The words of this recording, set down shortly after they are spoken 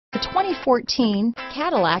The 2014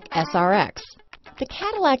 Cadillac SRX. The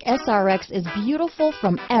Cadillac SRX is beautiful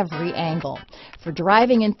from every angle. For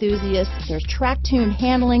driving enthusiasts, there's track-tuned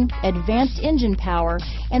handling, advanced engine power,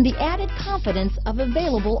 and the added confidence of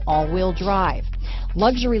available all-wheel drive.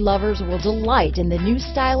 Luxury lovers will delight in the new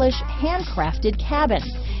stylish, handcrafted cabin.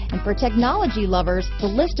 And for technology lovers, the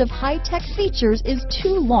list of high-tech features is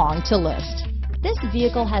too long to list. This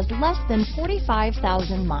vehicle has less than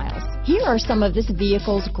 45,000 miles. Here are some of this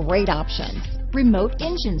vehicle's great options: remote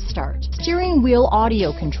engine start, steering wheel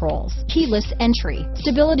audio controls, keyless entry,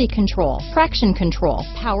 stability control, traction control,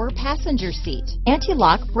 power passenger seat,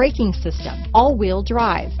 anti-lock braking system, all-wheel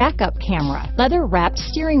drive, backup camera, leather-wrapped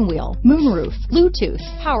steering wheel, moonroof, Bluetooth,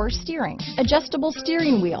 power steering, adjustable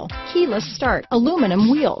steering wheel, keyless start, aluminum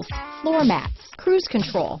wheels, floor mats, cruise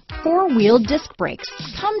control, four-wheel disc brakes.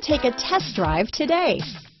 Come take a test drive today.